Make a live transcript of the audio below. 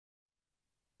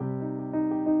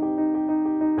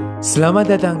Selamat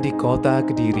datang di kota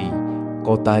Kediri,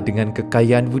 kota dengan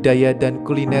kekayaan budaya dan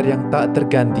kuliner yang tak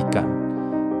tergantikan.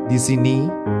 Di sini,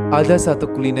 ada satu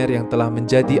kuliner yang telah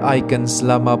menjadi ikon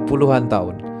selama puluhan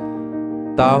tahun.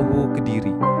 Tahu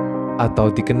Kediri, atau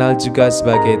dikenal juga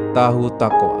sebagai tahu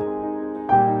takwa.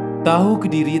 Tahu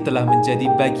Kediri telah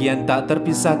menjadi bagian tak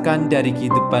terpisahkan dari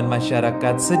kehidupan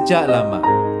masyarakat sejak lama.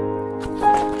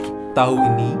 Tahu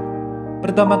ini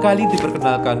pertama kali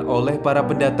diperkenalkan oleh para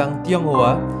pendatang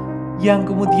Tionghoa yang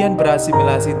kemudian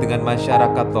berasimilasi dengan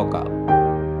masyarakat lokal.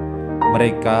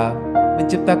 Mereka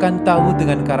menciptakan tahu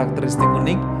dengan karakteristik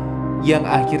unik yang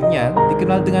akhirnya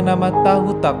dikenal dengan nama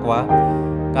tahu takwa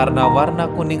karena warna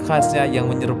kuning khasnya yang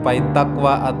menyerupai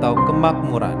takwa atau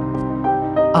kemakmuran.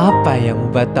 Apa yang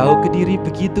membuat tahu Kediri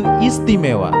begitu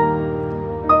istimewa?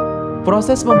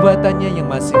 Proses pembuatannya yang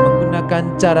masih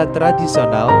menggunakan cara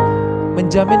tradisional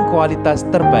menjamin kualitas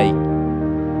terbaik.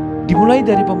 Dimulai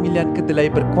dari pemilihan kedelai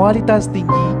berkualitas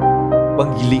tinggi,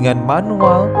 penggilingan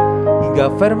manual, hingga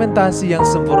fermentasi yang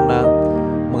sempurna,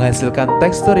 menghasilkan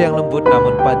tekstur yang lembut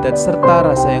namun padat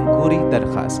serta rasa yang gurih dan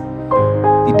khas.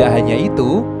 Tidak hanya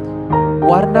itu,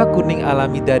 warna kuning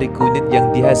alami dari kunyit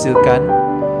yang dihasilkan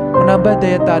menambah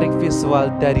daya tarik visual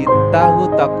dari tahu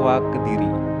takwa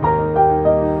Kediri.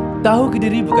 Tahu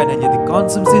Kediri bukan hanya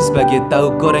dikonsumsi sebagai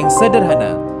tahu goreng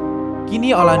sederhana.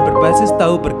 Kini olahan berbasis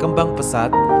tahu berkembang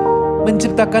pesat,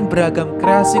 menciptakan beragam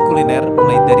kreasi kuliner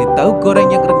mulai dari tahu goreng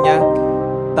yang renyah,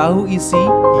 tahu isi,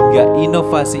 hingga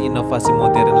inovasi-inovasi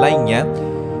modern lainnya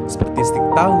seperti stik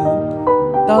tahu,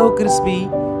 tahu crispy,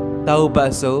 tahu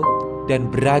bakso, dan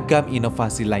beragam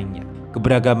inovasi lainnya.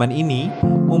 Keberagaman ini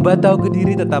membuat tahu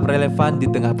Kediri tetap relevan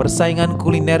di tengah persaingan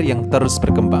kuliner yang terus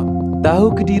berkembang.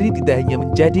 Tahu Kediri tidak hanya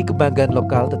menjadi kebanggaan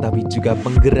lokal tetapi juga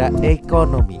penggerak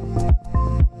ekonomi.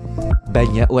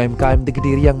 Banyak UMKM di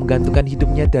Kediri yang menggantungkan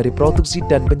hidupnya dari produksi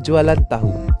dan penjualan tahu.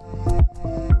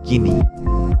 Kini,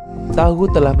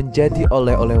 tahu telah menjadi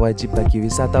oleh-oleh wajib bagi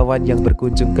wisatawan yang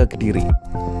berkunjung ke Kediri,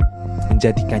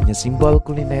 menjadikannya simbol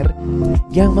kuliner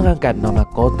yang mengangkat nama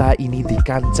kota ini di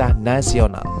kancah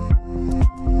nasional.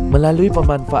 Melalui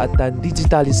pemanfaatan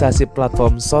digitalisasi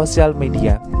platform sosial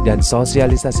media dan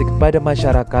sosialisasi kepada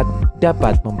masyarakat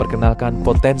dapat memperkenalkan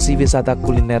potensi wisata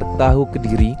kuliner tahu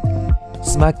Kediri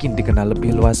semakin dikenal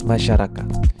lebih luas masyarakat.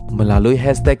 Melalui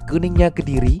hashtag kuningnya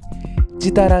Kediri,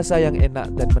 cita rasa yang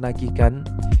enak dan menagihkan,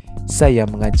 saya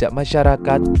mengajak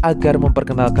masyarakat agar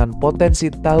memperkenalkan potensi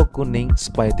tahu kuning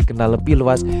supaya dikenal lebih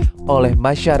luas oleh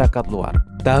masyarakat luar.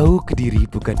 Tahu Kediri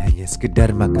bukan hanya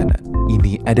sekedar makanan.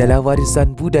 Ini adalah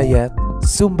warisan budaya,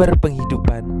 sumber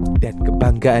penghidupan, dan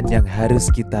kebanggaan yang harus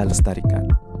kita lestarikan.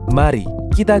 Mari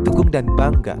kita dukung dan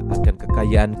bangga akan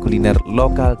kekayaan kuliner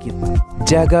lokal kita.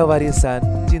 Jaga warisan,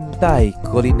 cintai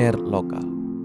kuliner lokal.